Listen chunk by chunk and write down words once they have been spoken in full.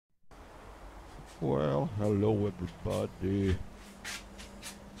Well, hello everybody.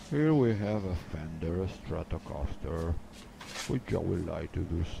 Here we have a Fender Stratocaster, which I would like to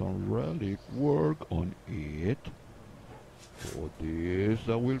do some relic work on it. For this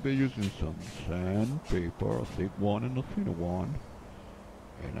I will be using some sandpaper, a thick one and a thin one.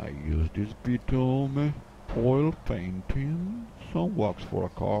 And I use this bitume, oil painting, some wax for a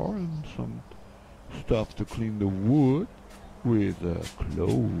car and some stuff to clean the wood with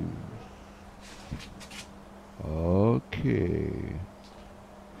clothes. Okay.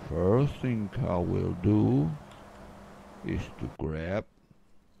 First thing I will do is to grab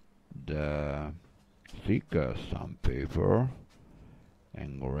the thicker sandpaper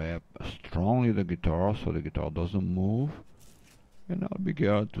and grab strongly the guitar so the guitar doesn't move, and I'll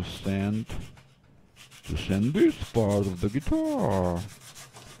begin to sand this part of the guitar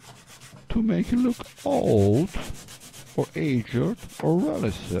to make it look old or aged or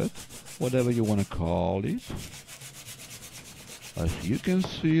reliced, whatever you want to call it. As you can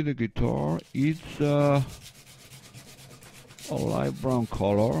see, the guitar is a light brown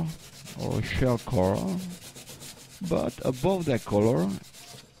color or a shell color, but above that color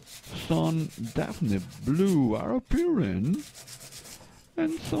some definite blue are appearing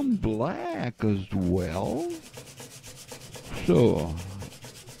and some black as well. So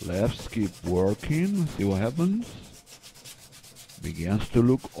let's keep working, see what happens. Begins to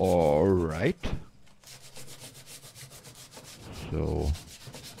look alright. So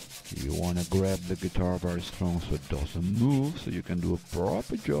you want to grab the guitar very strong so it doesn't move, so you can do a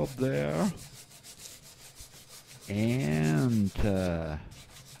proper job there. And a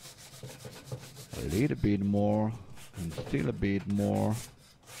little bit more, and still a bit more.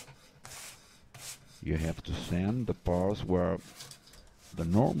 You have to sand the parts where the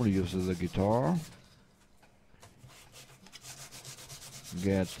normal use of the guitar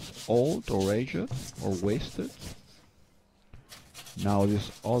gets old or aged or wasted. Now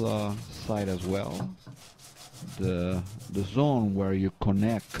this other side as well, the zone where you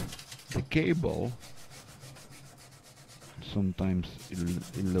connect the cable, sometimes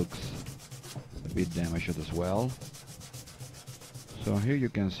it looks a bit damaged as well. So here you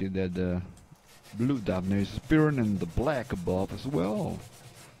can see that the blue definitely is appearing and the black above as well.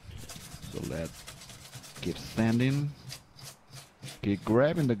 So let's keep sanding, keep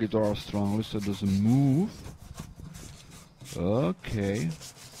grabbing the guitar strongly so it doesn't move. Okay.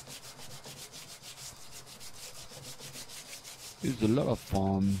 It's a lot of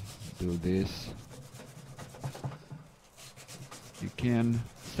fun to do this. You can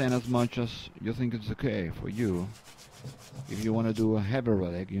sand as much as you think it's okay for you. If you want to do a heavy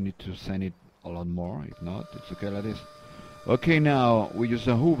relic, you need to sand it a lot more. If not, it's okay like this. Okay, now we use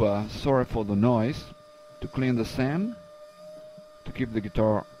a hoover, sorry for the noise, to clean the sand, to keep the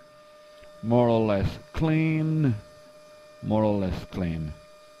guitar more or less clean. More or less clean.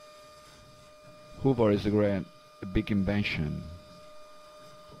 Hoover is a big invention.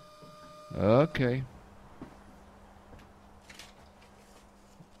 Okay.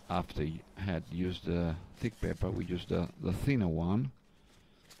 After you had used the thick paper, we use the thinner one.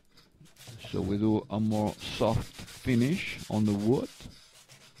 So we do a more soft finish on the wood.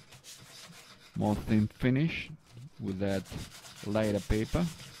 More thin finish with that lighter paper.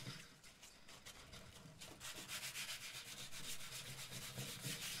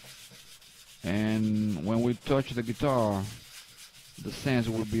 And when we touch the guitar, the sands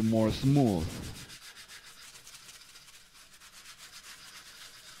will be more smooth.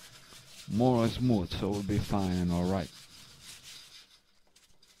 More smooth, so it will be fine and alright.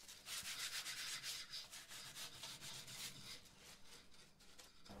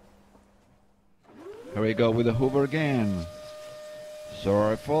 Here we go with the hoover again.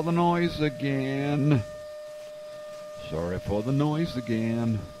 Sorry for the noise again. Sorry for the noise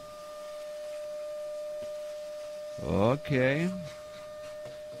again. Okay.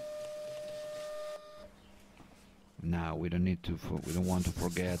 Now we don't want to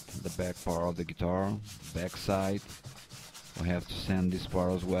forget the back part of the guitar, back side. We have to sand this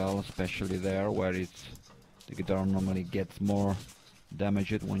part as well, especially there where the guitar normally gets more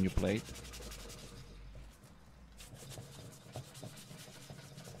damaged when you play it.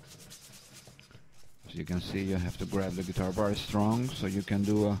 As you can see, you have to grab the guitar very strong so you can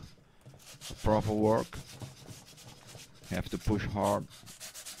do a proper work. Have to push hard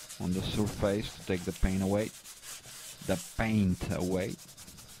on the surface to take the paint away.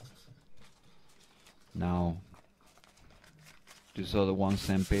 Now this other one,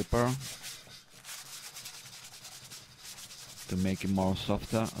 sandpaper, to make it more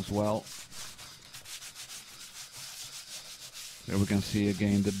softer as well. Here we can see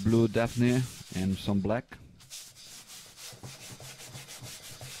again the blue Daphne and some black.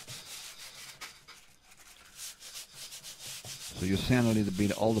 So you sand a little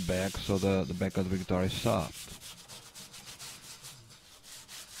bit all the back, so the back of the guitar is soft.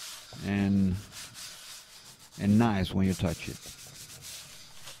 And nice when you touch it.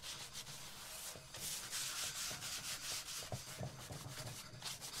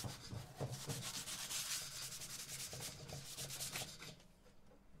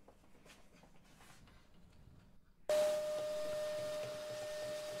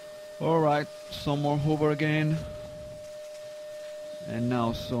 Alright, some more Hoover again. And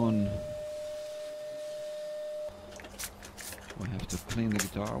now soon we have to clean the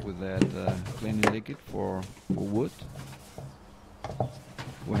guitar with that cleaning liquid for wood.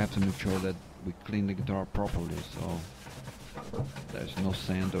 We have to make sure that we clean the guitar properly, so there's no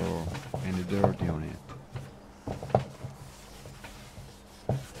sand or any dirt on it.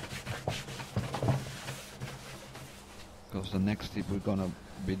 Because the next step we're gonna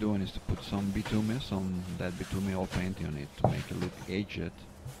be doing is to put some bitume, that bitume oil paint on it to make it look aged.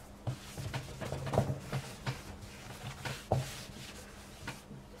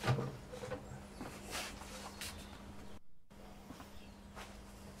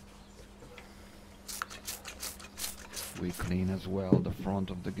 We clean as well the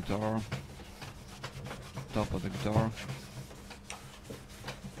front of the guitar, top of the guitar.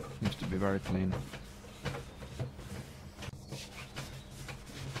 Needs to be very clean.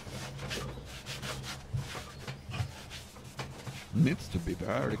 Needs to be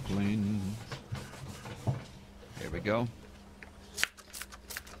very clean. Here we go.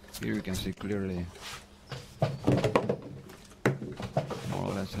 Here you can see clearly more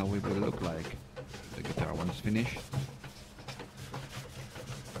or less how it will look like the guitar when it's finished.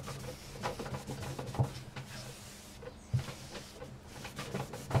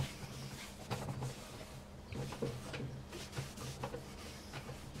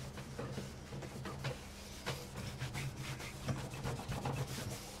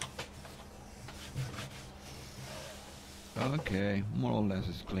 Okay, more or less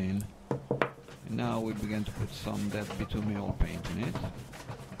it's clean. And now we begin to put some that bitume oil paint in it.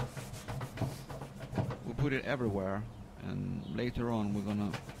 We put it everywhere, and later on we're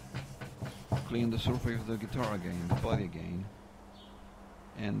gonna clean the surface of the guitar again, the body again.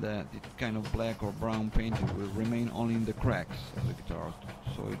 And that kind of black or brown painting will remain only in the cracks of the guitar,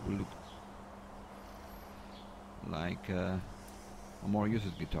 so it will look like a more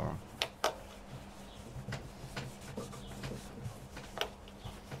used guitar.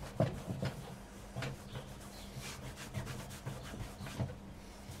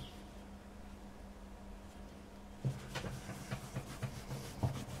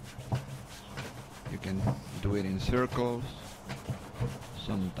 You can do it in circles,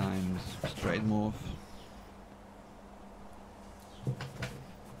 sometimes straight move.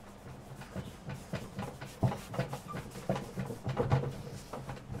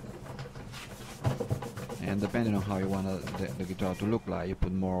 And depending on how you want the guitar to look like, you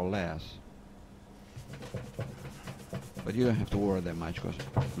put more or less. But you don't have to worry that much, because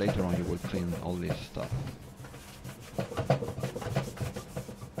later on you will clean all this stuff.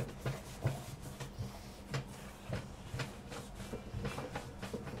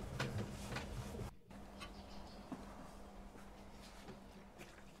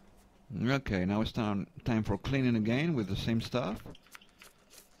 Okay, now it's time for cleaning again with the same stuff.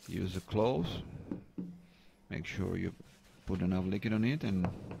 Use the cloth. Make sure you put enough liquid on it, and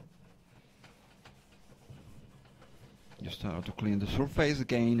you start to clean the surface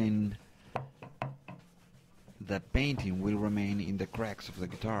again, and the painting will remain in the cracks of the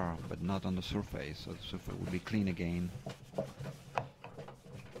guitar, but not on the surface, so the surface will be clean again.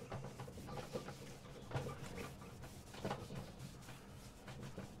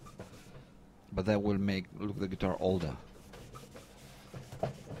 But that will make the guitar older,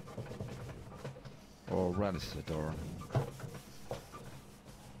 or rancid, or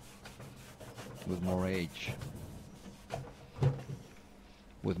with more age,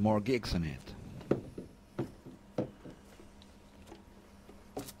 with more gigs on it.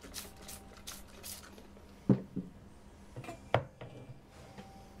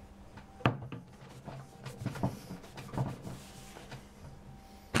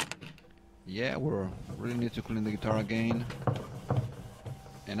 Yeah, we really need to clean the guitar again,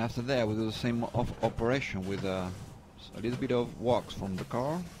 and after that we do the same operation with a little bit of wax from the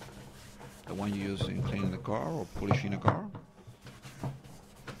car, the one you use in cleaning the car or polishing a car,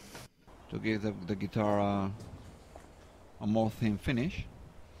 to give the guitar a more thin finish.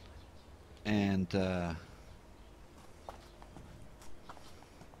 And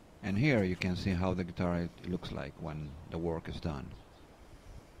And here you can see how the guitar looks like when the work is done.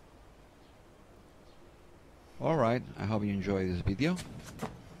 Alright, I hope you enjoy this video.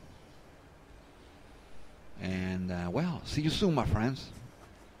 And well, see you soon, my friends.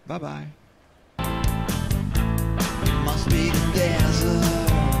 Bye bye. It must be the desert.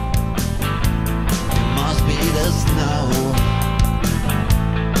 It must be the snow.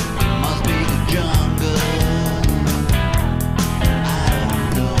 It must be the jungle.